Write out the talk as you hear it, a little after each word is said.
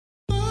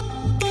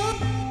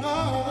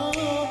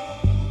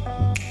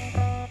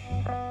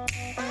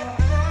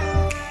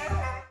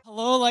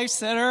Hello, Life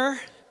Center.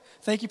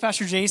 Thank you,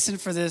 Pastor Jason,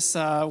 for this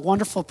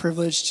wonderful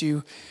privilege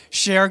to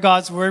share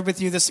God's word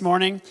with you this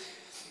morning.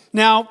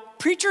 Now,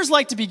 preachers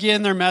like to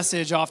begin their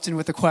message often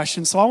with a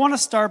question, so I want to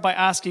start by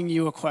asking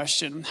you a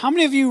question. How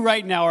many of you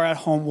right now are at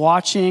home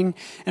watching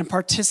and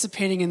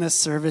participating in this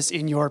service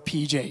in your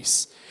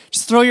PJs?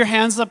 Just throw your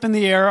hands up in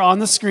the air on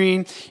the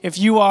screen if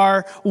you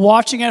are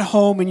watching at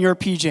home in your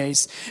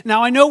PJs.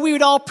 Now, I know we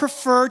would all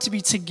prefer to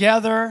be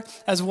together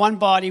as one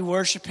body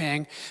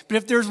worshiping, but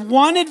if there's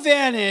one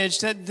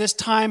advantage at this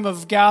time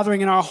of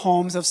gathering in our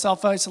homes of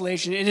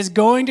self-isolation, it is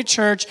going to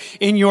church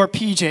in your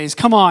PJs.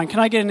 Come on, can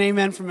I get an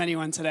amen from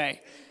anyone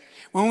today?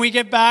 When we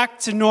get back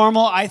to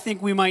normal, I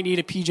think we might need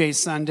a PJ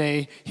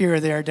Sunday here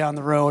or there down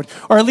the road.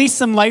 Or at least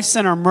some Life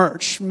Center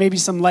merch. Maybe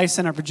some Life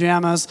Center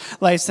pajamas,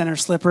 Life Center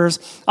slippers.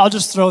 I'll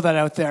just throw that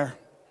out there.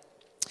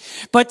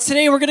 But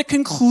today we're going to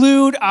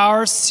conclude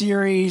our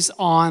series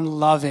on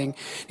loving.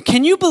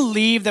 Can you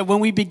believe that when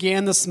we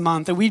began this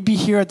month, that we'd be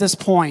here at this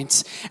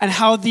point, and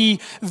how the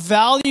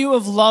value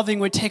of loving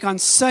would take on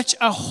such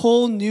a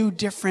whole new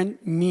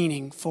different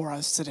meaning for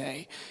us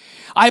today?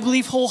 I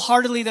believe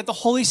wholeheartedly that the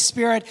Holy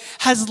Spirit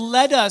has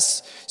led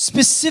us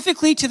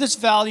specifically to this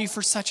value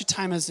for such a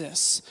time as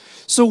this.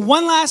 So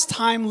one last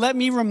time, let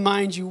me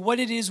remind you what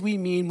it is we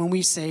mean when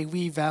we say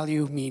we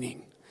value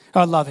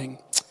loving.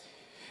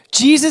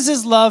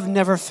 Jesus' love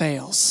never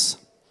fails.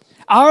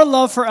 Our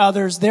love for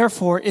others,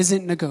 therefore,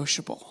 isn't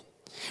negotiable.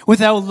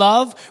 Without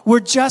love, we're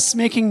just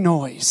making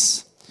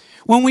noise.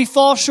 When we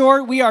fall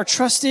short, we are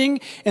trusting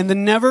in the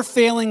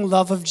never-failing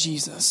love of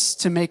Jesus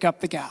to make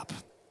up the gap.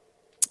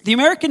 The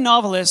American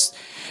novelist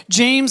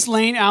James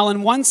Lane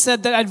Allen once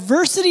said that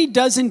adversity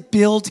doesn't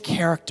build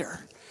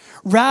character.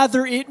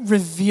 Rather, it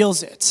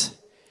reveals it.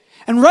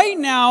 And right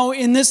now,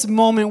 in this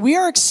moment, we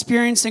are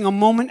experiencing a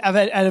moment of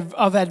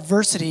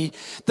adversity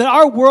that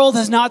our world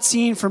has not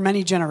seen for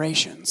many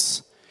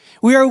generations.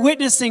 We are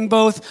witnessing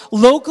both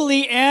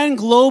locally and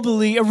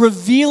globally a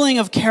revealing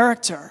of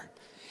character.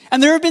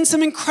 And there have been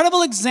some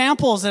incredible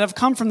examples that have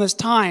come from this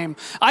time.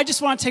 I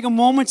just want to take a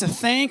moment to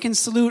thank and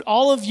salute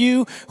all of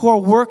you who are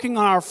working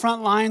on our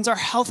front lines, our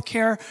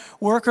healthcare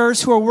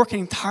workers who are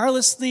working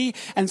tirelessly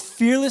and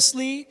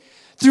fearlessly.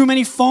 Through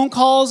many phone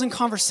calls and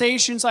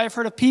conversations, I have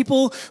heard of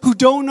people who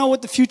don't know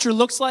what the future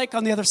looks like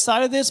on the other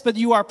side of this, but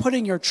you are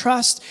putting your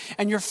trust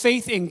and your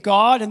faith in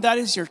God, and that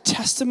is your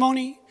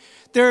testimony.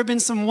 There have been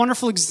some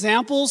wonderful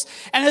examples.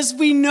 And as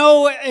we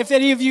know, if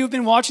any of you have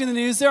been watching the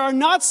news, there are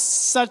not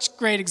such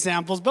great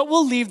examples, but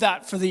we'll leave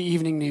that for the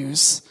evening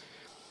news.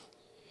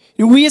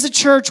 We as a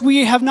church,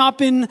 we have not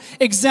been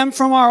exempt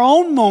from our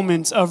own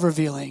moments of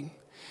revealing.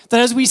 That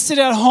as we sit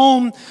at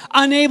home,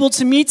 unable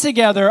to meet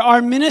together,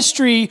 our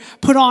ministry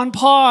put on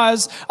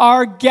pause,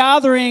 our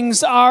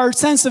gatherings, our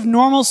sense of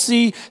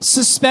normalcy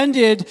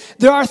suspended,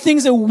 there are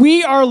things that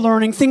we are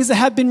learning, things that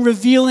have been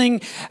revealing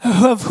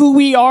of who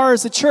we are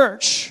as a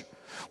church.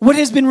 What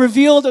has been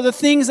revealed are the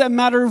things that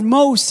matter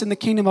most in the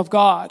kingdom of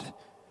God.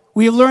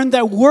 We have learned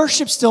that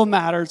worship still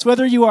matters,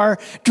 whether you are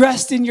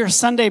dressed in your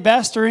Sunday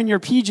best or in your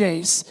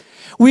PJs.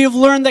 We have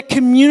learned that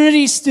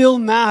community still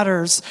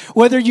matters,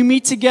 whether you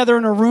meet together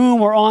in a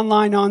room or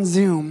online on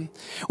Zoom.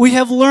 We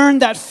have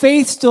learned that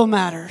faith still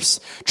matters,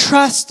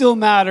 trust still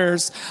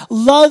matters,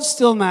 love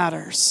still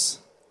matters.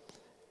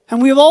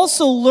 And we have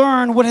also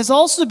learned what has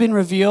also been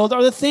revealed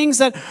are the things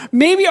that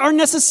maybe aren't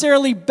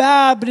necessarily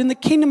bad, but in the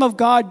kingdom of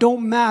God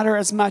don't matter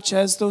as much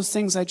as those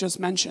things I just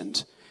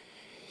mentioned.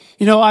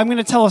 You know, I'm going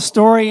to tell a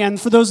story,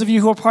 and for those of you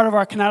who are part of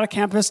our Canada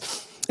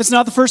campus, it's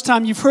not the first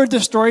time you've heard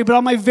this story, but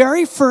on my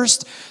very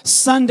first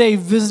Sunday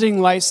visiting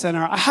Life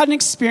Center, I had an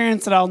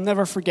experience that I'll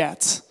never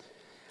forget.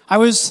 I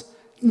was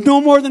no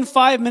more than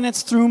 5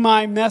 minutes through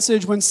my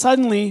message when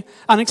suddenly,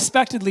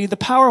 unexpectedly, the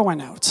power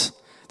went out.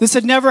 This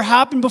had never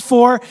happened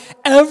before,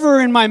 ever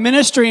in my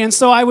ministry. And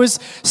so I was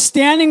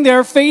standing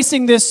there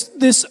facing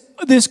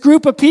this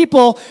group of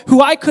people who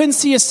I couldn't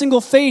see a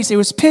single face. It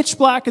was pitch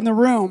black in the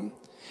room.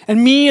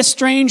 And me, a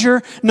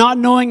stranger, not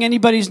knowing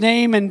anybody's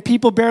name and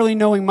people barely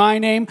knowing my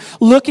name,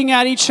 looking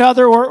at each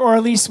other, or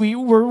at least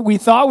we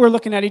thought we were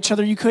looking at each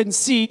other, you couldn't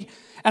see.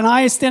 And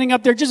I was standing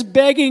up there just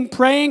begging,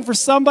 praying for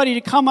somebody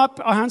to come up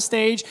on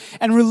stage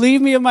and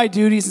relieve me of my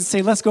duties and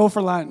say, let's go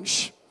for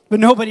lunch. But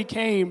nobody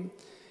came.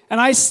 And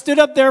I stood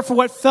up there for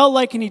what felt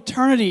like an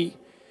eternity,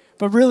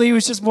 but really it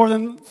was just more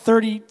than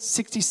 30,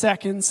 60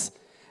 seconds.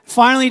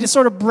 Finally, to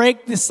sort of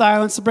break the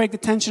silence, to break the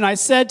tension, I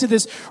said to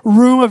this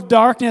room of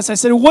darkness, I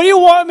said, what do you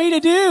want me to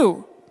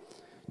do?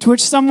 To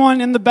which someone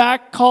in the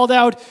back called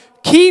out,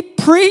 keep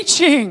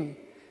preaching.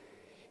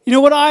 You know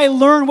what I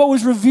learned, what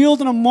was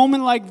revealed in a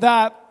moment like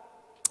that,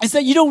 is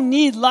that you don't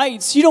need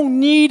lights. You don't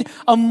need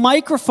a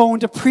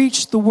microphone to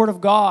preach the word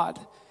of God.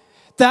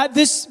 That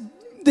this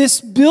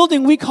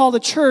building we call the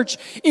church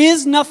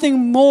is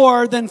nothing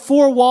more than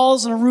 4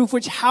 walls and a roof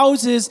which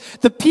houses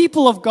the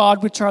people of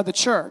God, which are the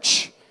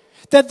church.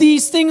 That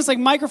these things like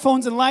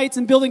microphones and lights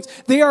and buildings,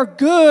 they are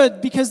good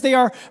because they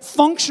are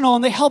functional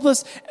and they help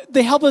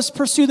us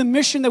pursue the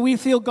mission that we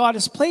feel God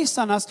has placed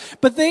on us.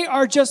 But they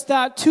are just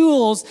that,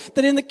 tools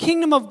that in the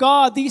kingdom of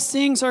God, these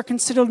things are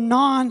considered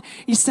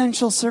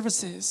non-essential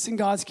services in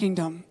God's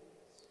kingdom.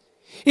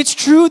 It's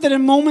true that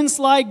in moments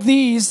like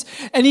these,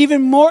 and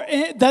even more,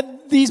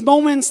 that these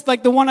moments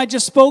like the one I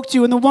just spoke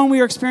to and the one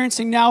we are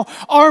experiencing now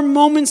are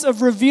moments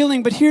of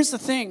revealing. But here's the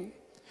thing.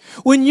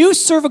 When you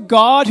serve a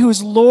God who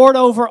is Lord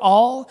over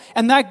all,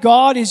 and that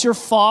God is your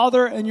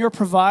Father and your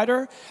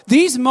provider,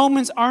 these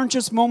moments aren't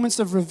just moments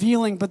of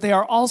revealing, but they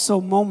are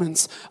also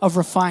moments of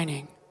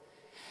refining.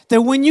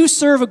 That when you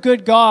serve a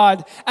good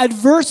God,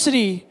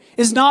 adversity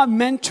is not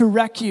meant to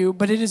wreck you,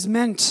 but it is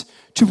meant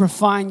to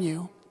refine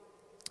you.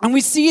 And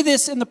we see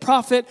this in the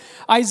prophet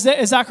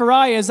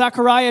Zechariah.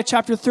 Zechariah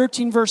chapter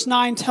 13 verse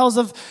 9 tells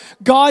of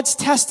God's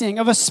testing,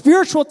 of a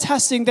spiritual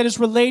testing that is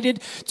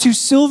related to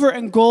silver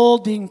and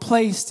gold being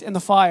placed in the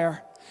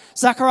fire.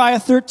 Zechariah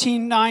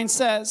 13:9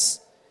 says,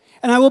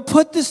 "And I will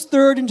put this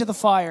third into the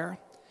fire,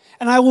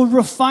 and I will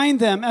refine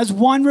them as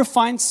one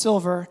refines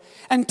silver,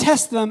 and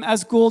test them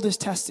as gold is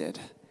tested.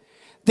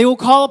 They will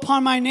call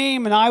upon my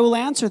name, and I will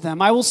answer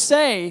them. I will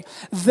say,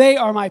 they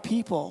are my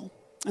people,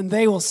 and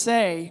they will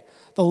say,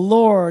 the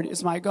Lord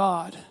is my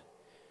God."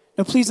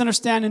 Now, please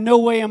understand, in no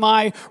way am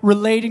I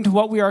relating to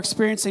what we are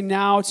experiencing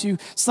now to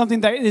something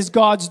that is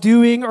God's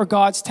doing or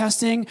God's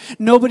testing.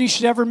 Nobody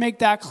should ever make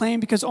that claim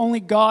because only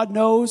God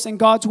knows, and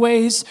God's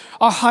ways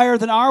are higher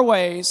than our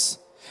ways.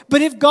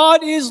 But if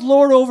God is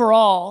Lord over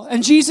all,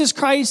 and Jesus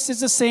Christ is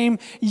the same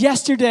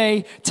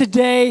yesterday,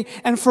 today,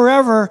 and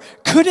forever,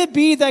 could it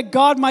be that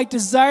God might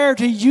desire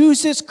to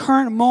use this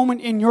current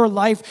moment in your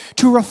life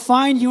to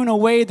refine you in a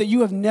way that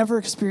you have never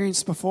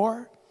experienced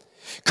before?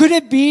 Could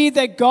it be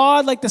that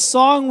God, like the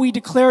song we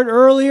declared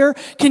earlier,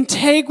 can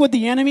take what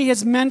the enemy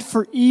has meant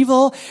for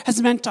evil,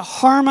 has meant to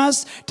harm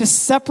us, to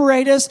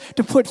separate us,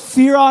 to put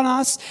fear on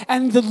us,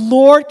 and the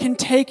Lord can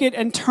take it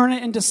and turn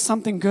it into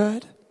something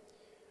good?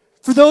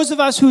 For those of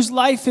us whose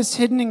life is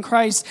hidden in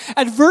Christ,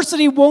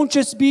 adversity won't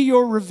just be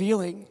your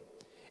revealing.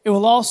 It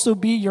will also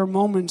be your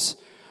moment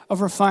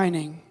of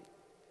refining.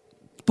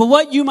 But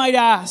what you might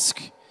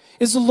ask,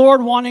 is the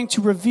Lord wanting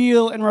to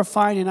reveal and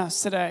refine in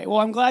us today? Well,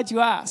 I'm glad you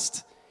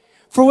asked.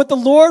 For what the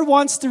Lord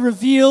wants to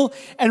reveal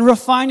and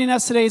refine in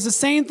us today is the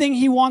same thing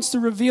He wants to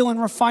reveal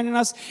and refine in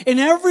us in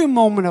every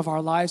moment of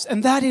our lives,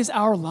 and that is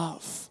our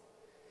love.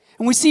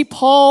 And we see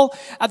Paul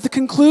at the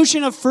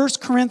conclusion of 1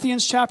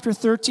 Corinthians chapter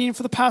 13.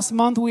 For the past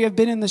month, we have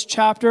been in this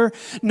chapter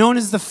known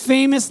as the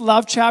famous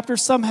love chapter.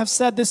 Some have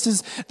said this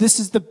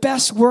is the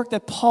best work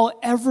that Paul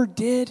ever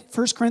did,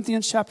 1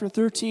 Corinthians chapter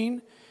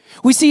 13.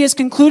 We see his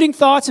concluding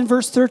thoughts in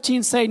verse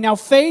 13 say, "Now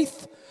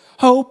faith,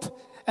 hope,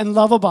 and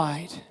love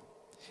abide.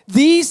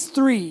 These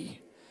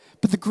three,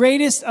 but the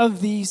greatest of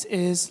these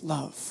is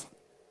love."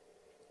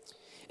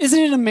 Isn't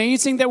it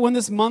amazing that when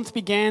this month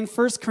began,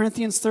 1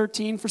 Corinthians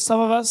 13, for some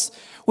of us,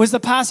 was the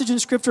passage in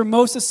Scripture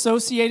most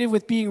associated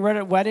with being read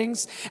at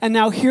weddings, and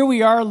now here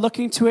we are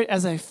looking to it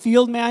as a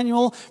field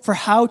manual for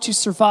how to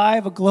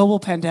survive a global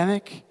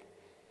pandemic?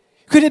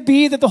 Could it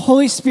be that the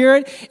Holy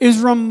Spirit is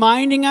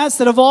reminding us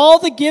that of all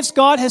the gifts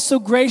God has so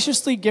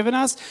graciously given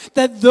us,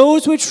 that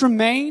those which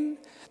remain,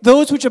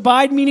 those which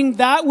abide, meaning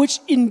that which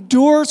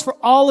endures for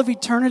all of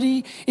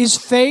eternity, is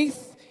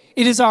faith,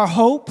 it is our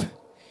hope,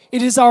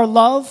 it is our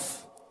love?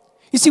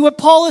 You see, what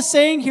Paul is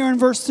saying here in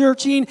verse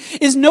 13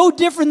 is no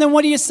different than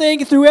what he is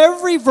saying through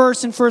every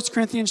verse in 1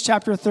 Corinthians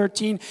chapter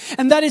 13.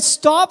 And that is,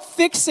 stop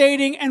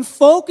fixating and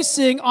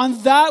focusing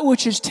on that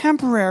which is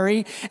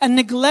temporary and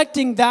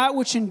neglecting that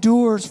which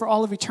endures for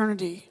all of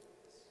eternity.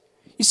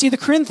 You see, the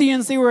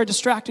Corinthians, they were a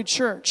distracted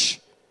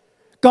church.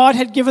 God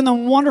had given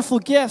them wonderful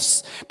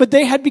gifts, but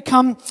they had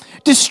become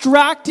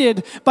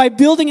distracted by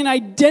building an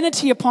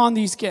identity upon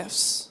these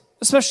gifts.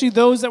 Especially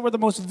those that were the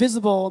most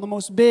visible, the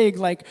most big,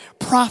 like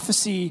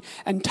prophecy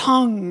and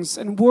tongues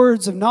and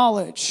words of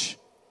knowledge.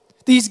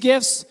 These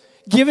gifts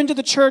given to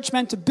the church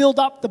meant to build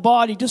up the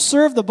body, to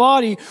serve the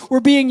body,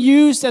 were being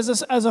used as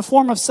a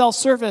form of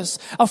self-service,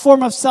 a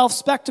form of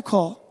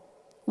self-spectacle,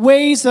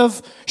 ways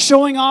of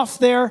showing off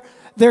their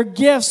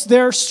gifts,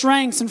 their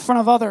strengths in front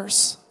of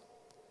others.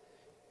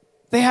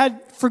 They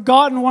had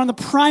forgotten one of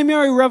the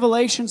primary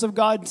revelations of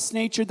God's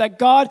nature, that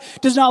God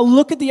does not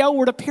look at the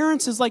outward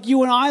appearances like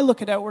you and I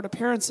look at outward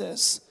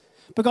appearances,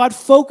 but God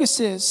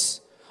focuses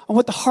on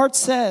what the heart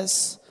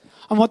says,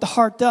 on what the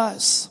heart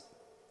does.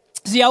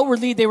 See,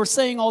 outwardly, they were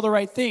saying all the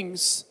right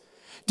things,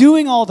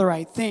 doing all the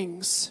right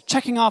things,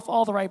 checking off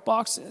all the right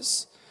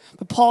boxes.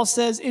 But Paul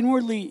says,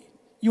 inwardly,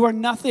 you are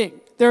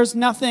nothing. There's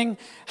nothing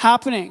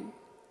happening.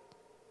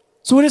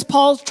 So what is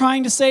Paul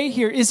trying to say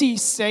here? Is he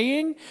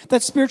saying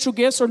that spiritual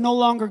gifts are no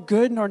longer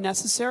good nor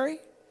necessary?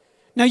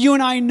 Now, you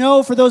and I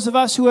know, for those of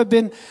us who have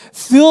been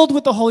filled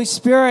with the Holy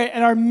Spirit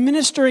and are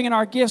ministering in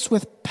our gifts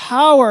with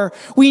power,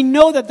 we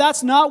know that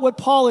that's not what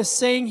Paul is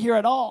saying here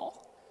at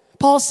all.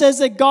 Paul says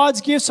that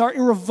God's gifts are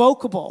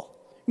irrevocable,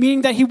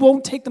 meaning that He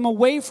won't take them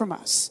away from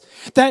us.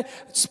 That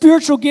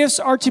spiritual gifts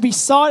are to be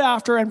sought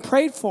after and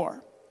prayed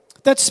for.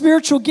 That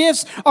spiritual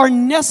gifts are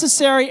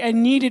necessary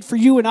and needed for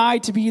you and I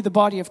to be the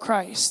body of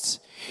Christ.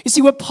 You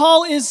see, what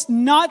Paul is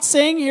not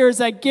saying here is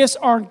that gifts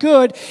aren't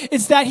good.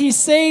 It's that he's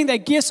saying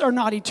that gifts are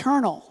not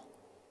eternal.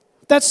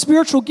 That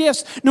spiritual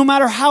gifts, no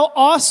matter how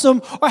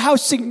awesome or how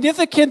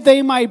significant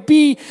they might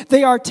be,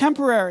 they are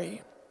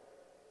temporary.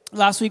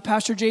 Last week,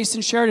 Pastor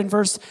Jason shared in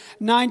verse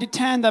 9 to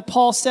 10 that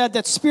Paul said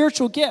that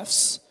spiritual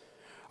gifts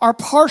are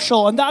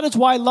partial, and that is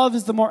why love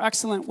is the more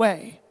excellent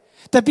way.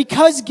 That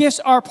because gifts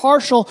are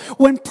partial,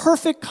 when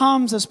perfect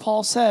comes, as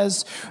Paul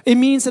says, it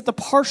means that the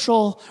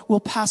partial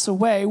will pass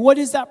away. What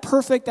is that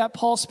perfect that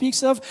Paul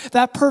speaks of?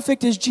 That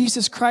perfect is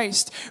Jesus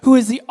Christ, who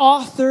is the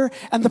author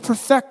and the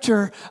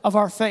perfecter of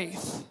our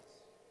faith.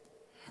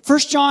 1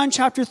 John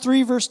chapter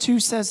 3, verse 2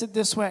 says it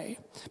this way.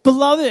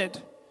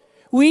 Beloved,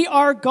 we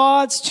are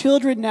God's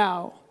children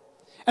now,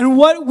 and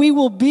what we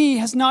will be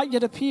has not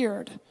yet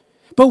appeared.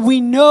 But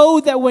we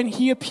know that when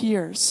he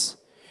appears,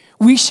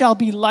 we shall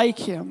be like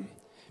him,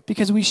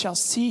 because we shall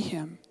see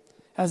him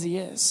as he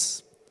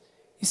is.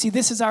 You see,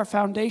 this is our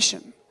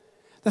foundation.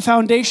 The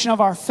foundation of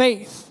our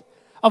faith,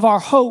 of our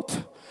hope,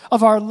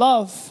 of our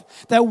love.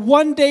 That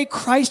one day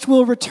Christ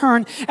will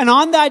return, and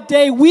on that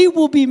day we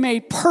will be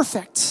made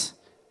perfect.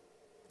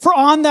 For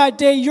on that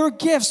day your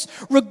gifts,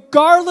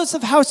 regardless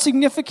of how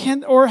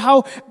significant or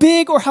how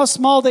big or how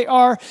small they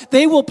are,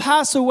 they will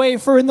pass away.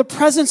 For in the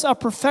presence of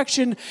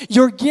perfection,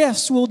 your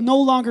gifts will no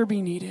longer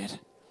be needed.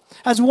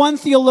 As one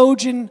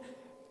theologian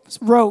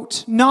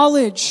wrote,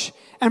 knowledge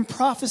and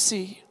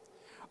prophecy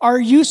are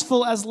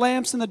useful as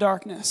lamps in the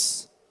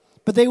darkness,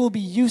 but they will be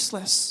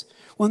useless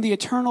when the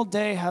eternal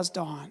day has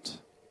dawned.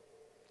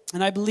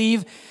 And I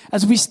believe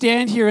as we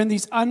stand here in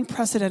these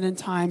unprecedented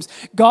times,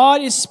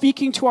 God is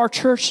speaking to our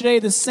church today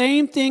the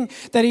same thing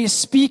that he is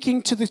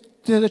speaking to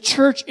the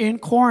church in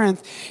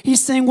Corinth.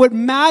 He's saying what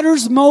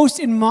matters most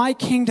in my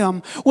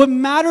kingdom, what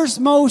matters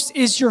most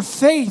is your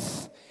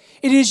faith,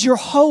 it is your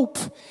hope,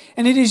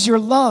 and it is your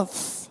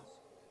love.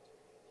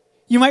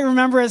 You might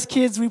remember as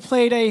kids, we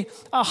played a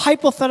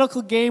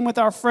hypothetical game with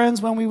our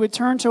friends when we would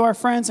turn to our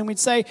friends and we'd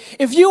say,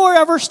 if you were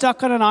ever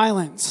stuck on an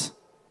island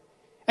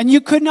and you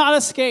could not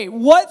escape,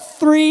 what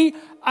 3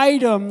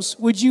 items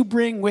would you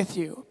bring with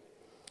you?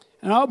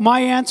 And my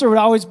answer would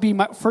always be,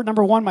 for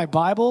number 1, my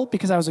Bible,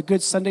 because I was a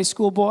good Sunday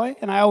school boy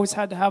and I always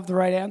had to have the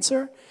right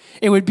answer.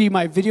 It would be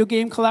my video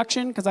game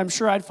collection, because I'm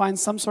sure I'd find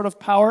some sort of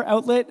power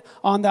outlet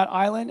on that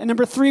island. And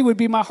number 3 would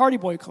be my Hardy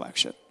Boy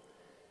collection.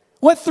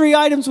 What 3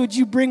 items would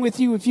you bring with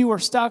you if you were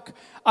stuck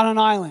on an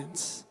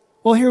island?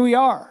 Well, here we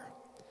are.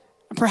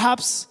 And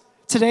perhaps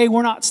today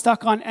we're not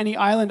stuck on any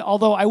island,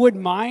 although I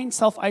wouldn't mind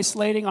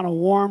self-isolating on a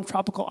warm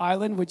tropical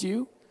island, would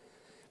you?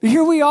 But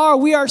here we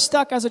are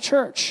stuck as a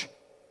church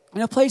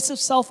in a place of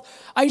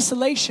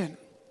self-isolation,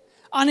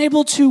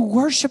 unable to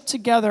worship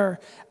together,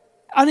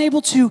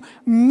 unable to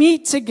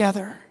meet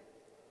together.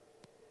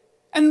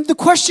 And the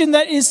question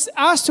that is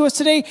asked to us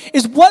today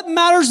is, what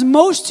matters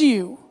most to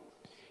you?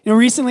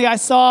 Recently I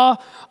saw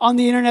on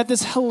the internet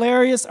this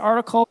hilarious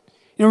article.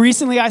 On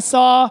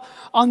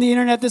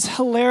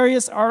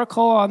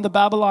the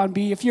Babylon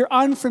Bee. If you're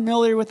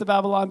unfamiliar with the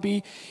Babylon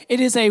Bee, it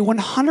is a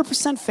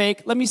 100%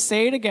 fake, let me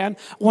say it again,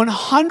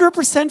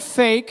 100%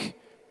 fake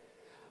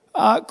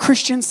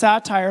Christian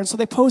satire. And so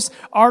they post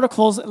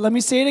articles, let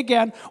me say it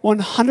again,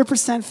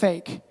 100%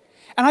 fake.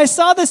 And I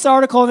saw this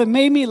article and it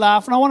made me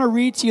laugh, and I want to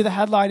read to you the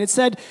headline. It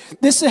said,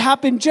 this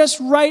happened just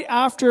right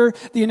after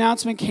the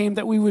announcement came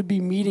that we would be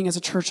meeting as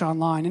a church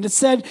online. And it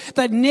said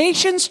that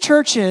nations'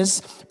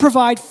 churches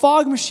provide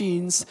fog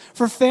machines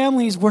for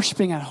families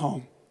worshiping at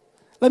home.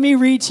 Let me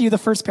read to you the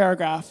first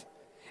paragraph.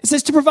 It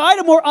says, to provide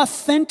a more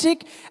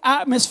authentic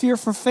atmosphere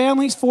for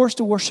families forced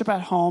to worship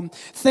at home,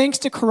 thanks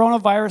to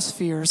coronavirus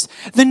fears,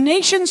 the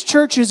nation's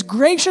churches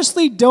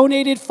graciously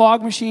donated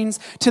fog machines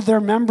to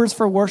their members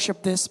for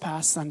worship this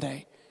past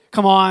Sunday.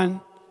 Come on,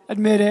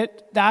 admit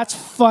it. That's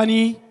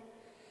funny.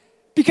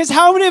 Because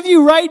how many of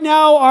you right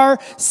now are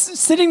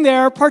sitting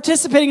there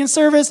participating in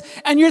service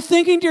and you're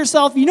thinking to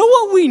yourself, you know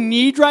what we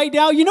need right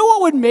now? You know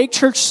what would make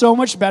church so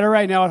much better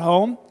right now at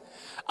home?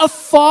 A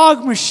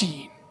fog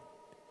machine.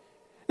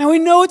 Now we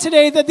know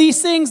today that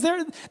these things,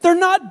 they're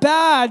not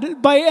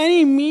bad by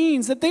any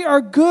means, that they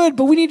are good,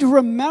 but we need to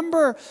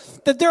remember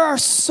that there are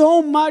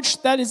so much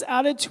that is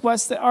added to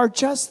us that are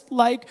just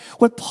like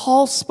what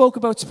Paul spoke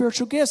about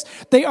spiritual gifts.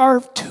 They are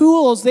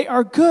tools, they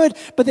are good,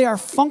 but they are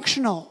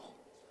functional,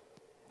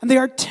 and they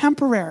are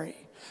temporary.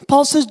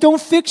 Paul says,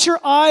 don't fix your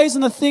eyes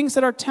on the things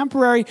that are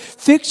temporary.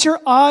 Fix your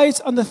eyes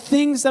on the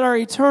things that are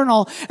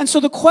eternal. And so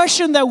the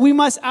question that we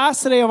must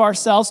ask today of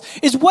ourselves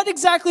is, what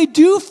exactly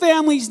do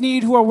families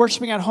need who are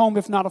worshiping at home,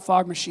 if not a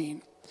fog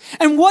machine?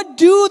 And what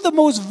do the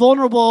most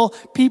vulnerable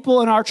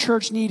people in our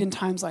church need in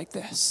times like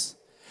this?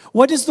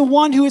 What is the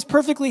one who is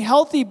perfectly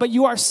healthy, but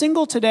you are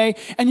single today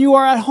and you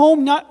are at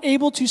home not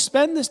able to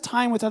spend this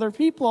time with other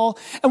people?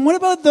 And what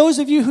about those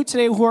of you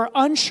who are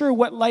unsure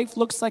what life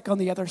looks like on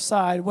the other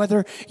side,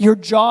 whether your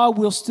job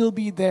will still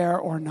be there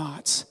or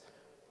not?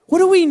 What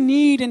do we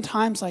need in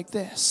times like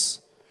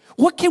this?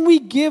 What can we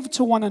give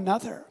to one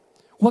another?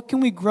 What can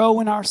we grow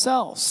in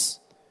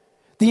ourselves?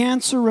 the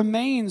answer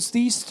remains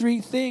these three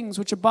things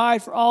which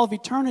abide for all of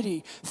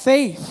eternity: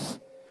 faith,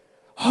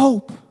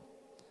 hope,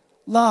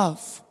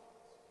 love.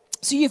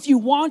 See, if you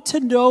want to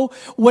know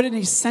what an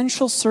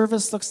essential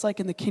service looks like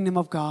in the kingdom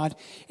of God,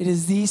 it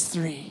is these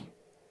three: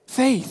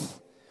 faith,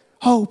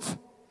 hope,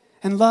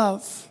 and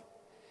love.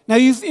 Now,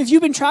 if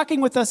you've been tracking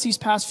with us these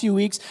past few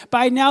weeks,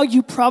 by now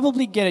you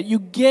probably get it. You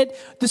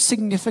get the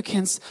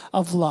significance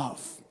of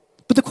love.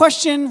 But the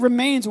question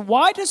remains,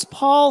 why does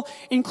Paul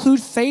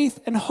include faith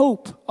and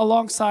hope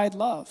alongside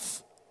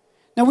love?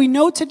 Now, we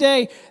know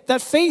today that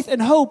faith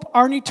and hope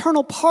are an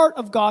eternal part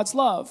of God's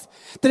love.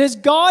 That as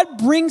God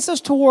brings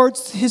us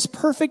towards his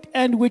perfect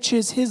end, which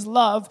is his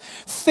love,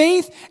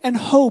 faith and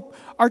hope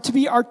are to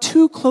be our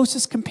two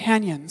closest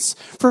companions.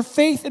 For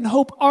faith and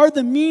hope are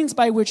the means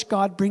by which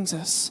God brings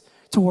us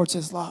towards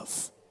his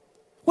love.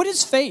 What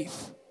is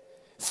faith?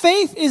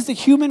 Faith is the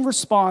human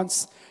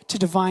response to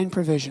divine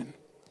provision.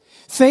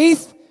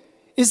 Faith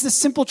is the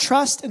simple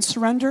trust and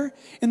surrender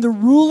in the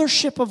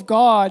rulership of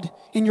God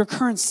in your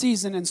current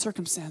season and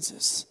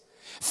circumstances.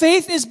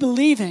 Faith is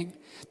believing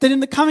that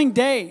in the coming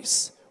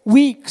days,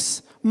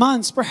 weeks,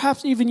 months,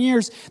 perhaps even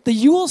years, that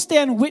you will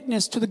stand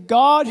witness to the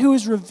God who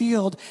is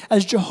revealed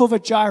as Jehovah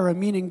Jireh,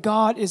 meaning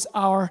God is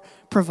our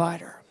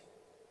provider.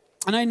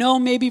 And I know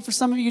maybe for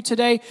some of you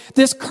today,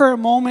 this current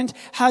moment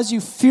has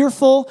you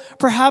fearful,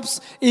 perhaps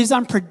is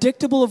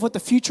unpredictable of what the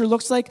future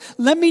looks like.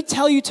 Let me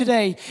tell you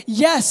today,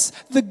 yes,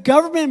 the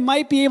government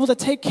might be able to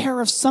take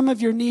care of some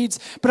of your needs,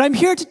 but I'm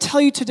here to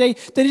tell you today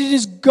that it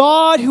is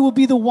God who will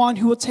be the one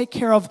who will take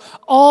care of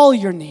all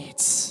your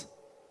needs.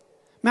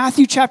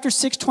 Matthew chapter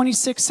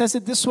 6:26 says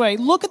it this way: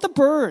 look at the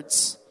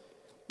birds.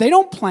 They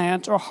don't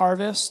plant or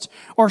harvest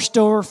or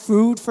store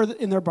food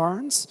in their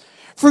barns,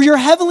 for your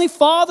heavenly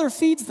Father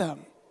feeds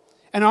them.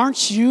 And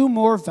aren't you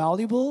more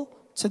valuable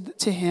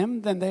to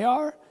him than they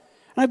are?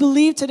 And I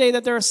believe today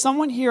that there is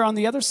someone here on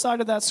the other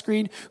side of that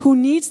screen who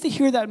needs to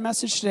hear that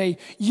message today.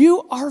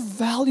 You are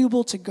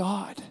valuable to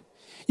God.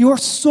 You are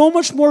so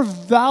much more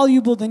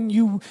valuable than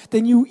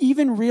you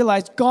even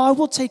realize. God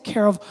will take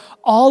care of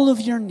all of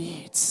your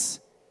needs.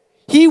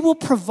 He will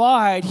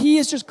provide. He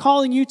is just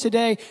calling you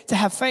today to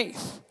have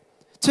faith.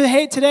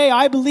 Today,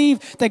 I believe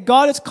that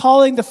God is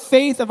calling the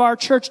faith of our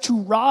church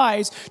to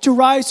rise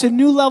to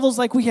new levels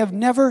like we have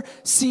never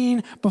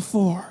seen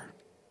before.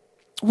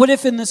 What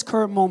if in this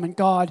current moment,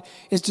 God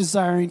is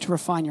desiring to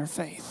refine your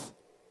faith?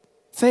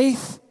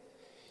 Faith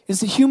is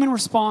the human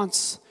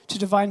response to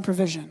divine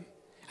provision.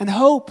 And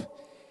hope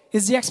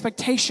is the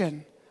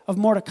expectation of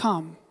more to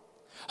come.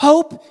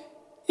 Hope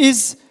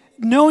is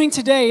knowing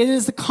today, it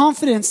is the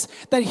confidence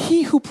that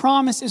he who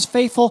promised is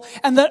faithful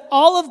and that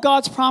all of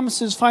God's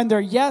promises find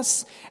their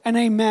yes and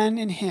amen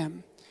in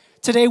him.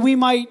 Today, we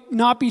might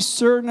not be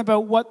certain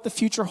about what the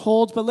future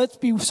holds, but let's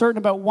be certain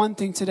about one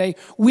thing today.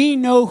 We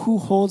know who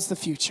holds the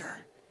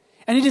future.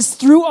 And it is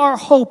through our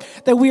hope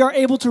that we are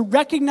able to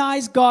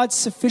recognize God's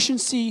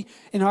sufficiency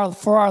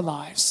for our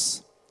lives.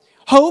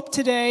 Hope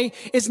today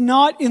is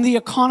not in the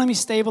economy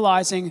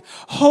stabilizing.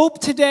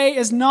 Hope today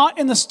is not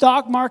in the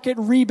stock market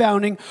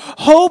rebounding.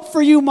 Hope for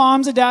you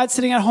moms and dads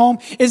sitting at home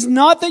is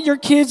not that your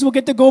kids will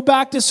get to go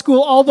back to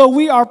school, although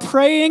we are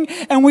praying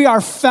and we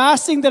are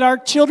fasting that our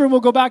children will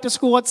go back to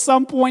school at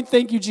some point.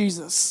 Thank you,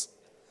 Jesus.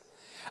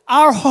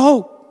 Our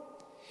hope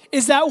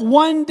is that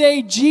one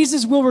day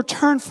Jesus will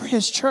return for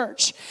his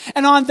church.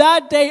 And on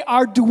that day,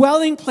 our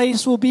dwelling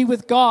place will be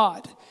with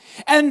God.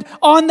 And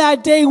on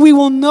that day, we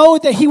will know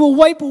that he will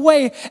wipe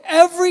away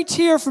every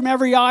tear from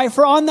every eye.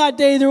 For on that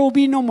day, there will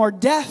be no more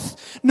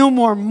death, no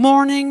more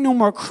mourning, no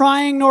more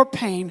crying, nor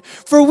pain.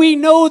 For we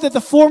know that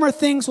the former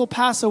things will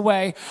pass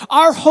away.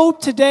 Our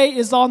hope today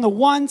is on the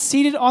one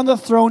seated on the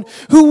throne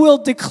who will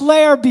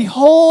declare,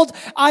 behold,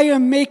 I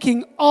am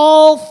making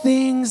all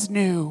things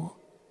new.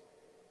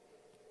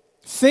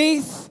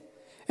 Faith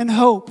and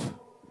hope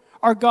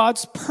are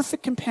God's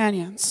perfect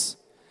companions,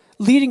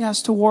 leading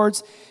us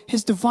towards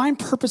his divine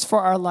purpose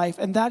for our life,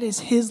 and that is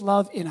his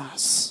love in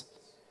us.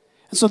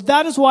 And so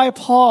that is why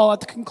Paul, at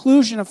the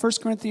conclusion of 1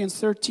 Corinthians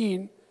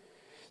 13,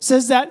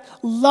 says that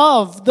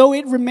love, though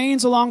it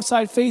remains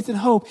alongside faith and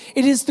hope,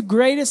 it is the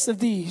greatest of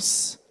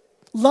these.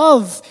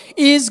 Love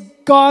is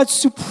God's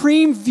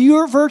supreme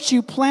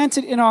virtue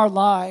planted in our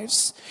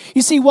lives.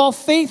 You see, while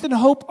faith and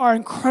hope are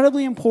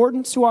incredibly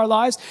important to our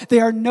lives,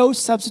 they are no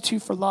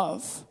substitute for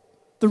love.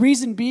 The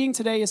reason being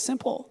today is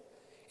simple.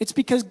 It's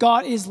because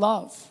God is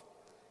love.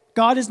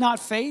 God is not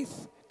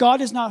faith.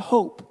 God is not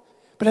hope.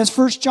 But as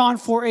 1 John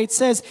 4:8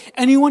 says,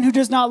 anyone who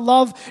does not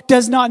love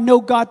does not know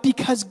God,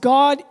 because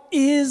God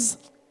is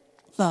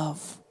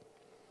love.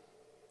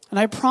 And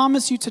I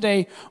promise you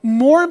today,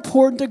 more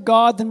important to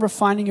God than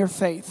refining your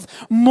faith,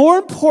 more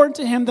important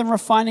to him than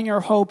refining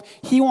your hope,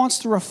 he wants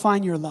to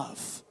refine your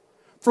love.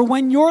 For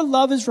when your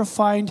love is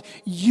refined,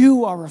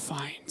 you are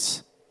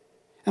refined.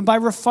 And by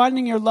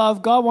refining your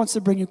love, God wants to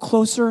bring you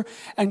closer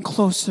and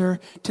closer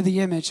to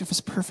the image of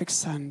his perfect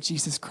Son,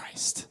 Jesus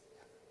Christ.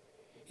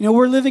 You know,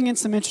 we're living in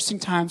some interesting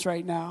times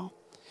right now.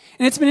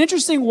 And it's been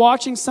interesting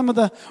watching some of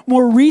the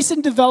more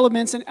recent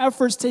developments and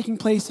efforts taking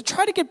place to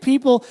try to get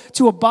people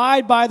to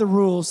abide by the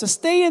rules, to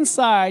stay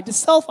inside, to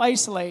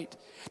self-isolate,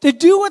 to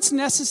do what's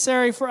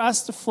necessary for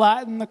us to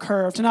flatten the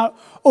curve, to not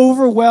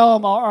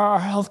overwhelm our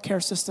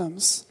healthcare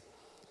systems.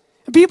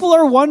 And people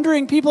are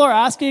wondering, people are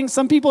asking,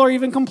 some people are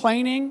even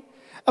complaining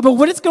about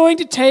what it's going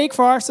to take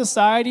for our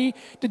society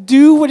to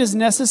do what is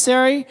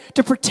necessary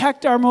to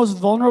protect our most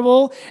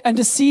vulnerable and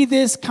to see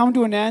this come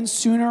to an end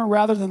sooner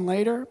rather than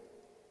later.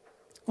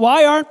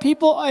 Why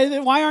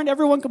aren't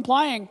everyone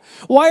complying?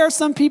 Why are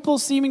some people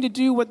seeming to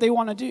do what they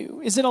want to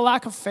do? Is it a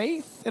lack of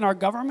faith in our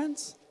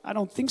governments? I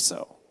don't think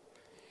so.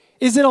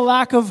 Is it a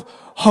lack of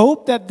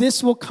hope that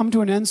this will come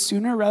to an end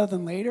sooner rather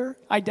than later?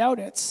 I doubt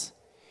it.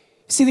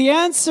 See, the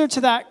answer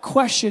to that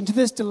question, to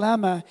this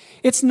dilemma,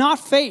 it's not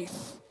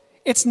faith.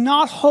 It's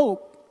not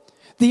hope.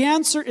 The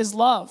answer is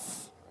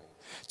love.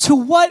 To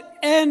what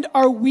end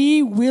are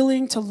we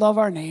willing to love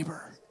our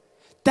neighbor?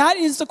 That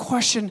is the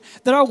question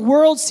that our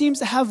world seems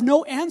to have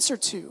no answer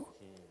to,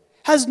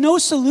 has no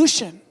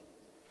solution.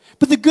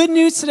 But the good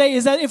news today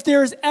is that if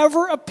there is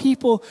ever a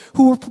people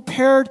who are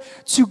prepared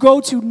to go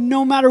to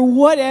no matter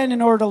what end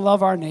in order to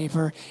love our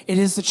neighbor, it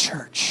is the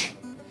church.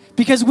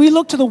 Because we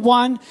look to the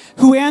one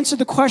who answered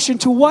the question,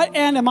 to what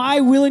end am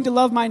I willing to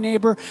love my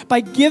neighbor,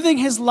 by giving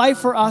his life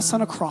for us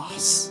on a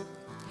cross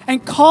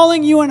and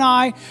calling you and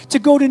I to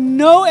go to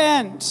no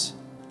end,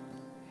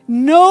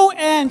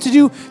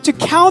 to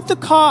count the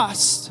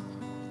cost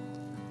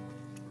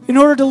in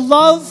order to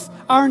love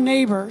our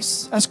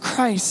neighbors as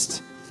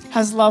Christ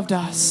has loved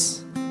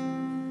us.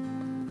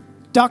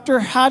 Dr.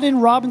 Haddon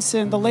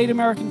Robinson, the late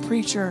American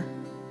preacher,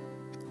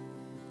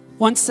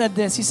 once said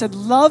this. He said,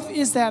 love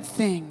is that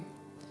thing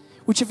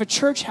which if a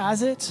church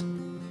has it,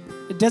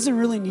 it doesn't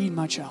really need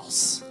much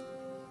else.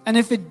 And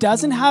if it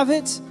doesn't have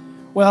it,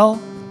 well,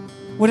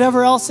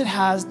 whatever else it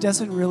has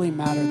doesn't really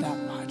matter that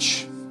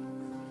much.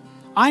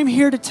 I'm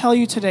here to tell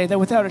you today that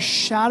without a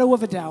shadow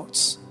of a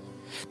doubt,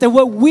 that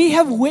what we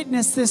have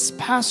witnessed this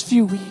past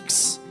few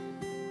weeks,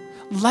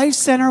 Life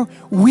Center,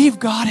 we've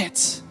got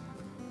it.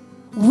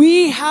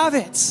 We have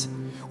it.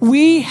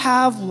 We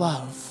have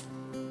love.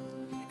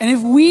 And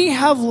if we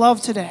have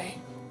love today,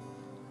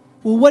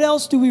 well, what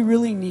else do we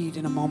really need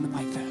in a moment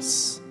like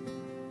this?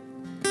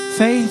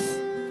 Faith,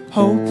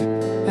 hope,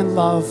 and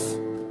love.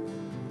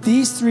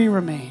 These three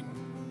remain.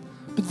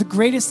 But the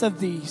greatest of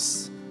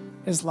these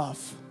is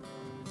love.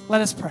 Let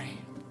us pray.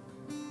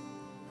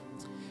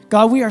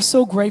 God, we are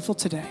so grateful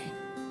today,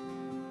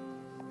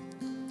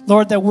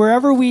 Lord, that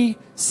wherever we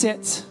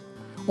sit,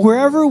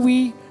 wherever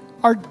we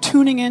are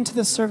tuning into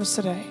this service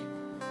today,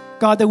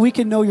 God, that we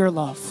can know your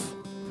love.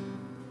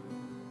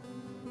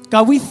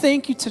 God, we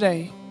thank you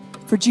today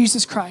for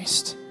Jesus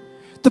Christ,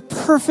 the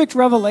perfect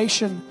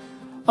revelation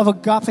of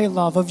agape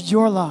love, of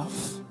your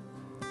love.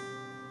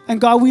 And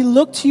God, we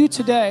look to you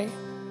today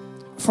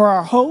for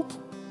our hope.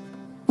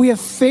 We have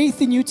faith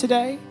in you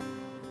today.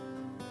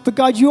 But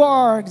God, you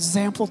are our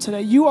example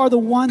today. You are the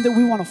one that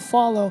we want to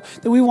follow,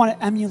 that we want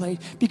to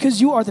emulate,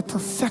 because you are the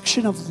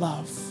perfection of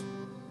love.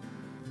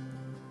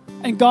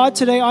 And God,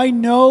 today I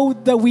know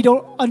that we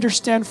don't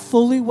understand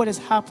fully what is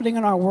happening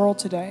in our world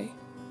today.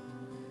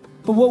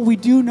 But what we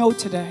do know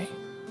today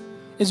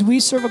is we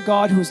serve a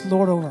God who is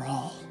Lord over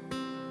all.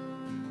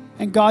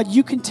 And God,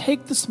 you can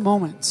take this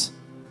moment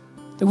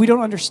that we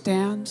don't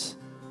understand,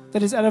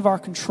 that is out of our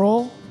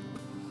control,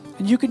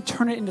 and you can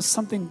turn it into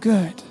something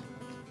good.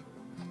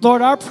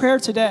 Lord, our prayer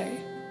today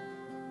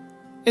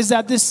is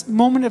that this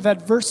moment of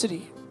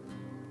adversity,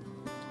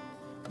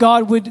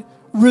 God, would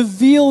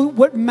reveal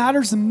what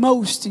matters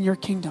most in your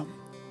kingdom.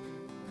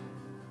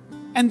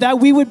 And that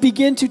we would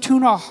begin to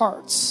tune our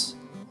hearts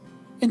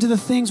into the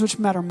things which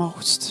matter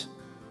most.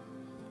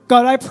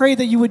 God, I pray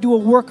that you would do a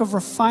work of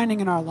refining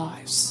in our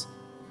lives.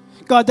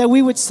 God, that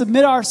we would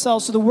submit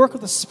ourselves to the work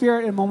of the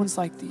Spirit in moments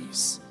like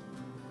these.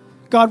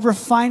 God,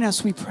 refine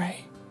us, we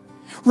pray.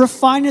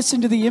 Refine us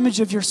into the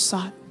image of your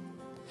Son.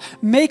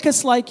 Make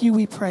us like you,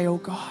 we pray, oh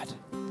God.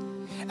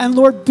 And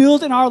Lord,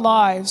 build in our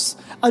lives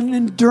an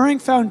enduring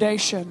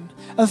foundation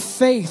of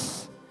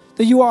faith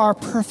that you are our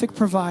perfect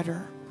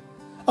provider,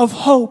 of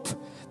hope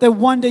that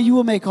one day you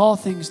will make all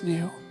things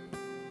new,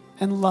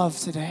 and love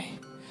today.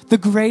 The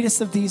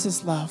greatest of these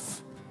is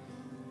love.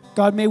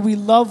 God, may we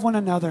love one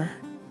another,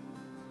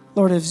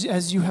 Lord,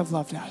 as you have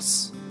loved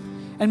us.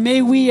 And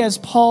may we, as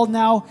Paul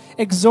now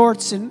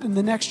exhorts in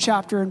the next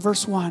chapter in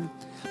verse 1,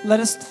 let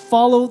us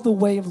follow the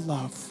way of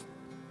love,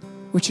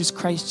 which is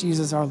Christ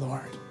Jesus our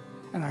Lord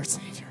and our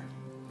Savior.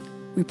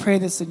 We pray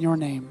this in your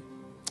name.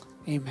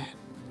 Amen.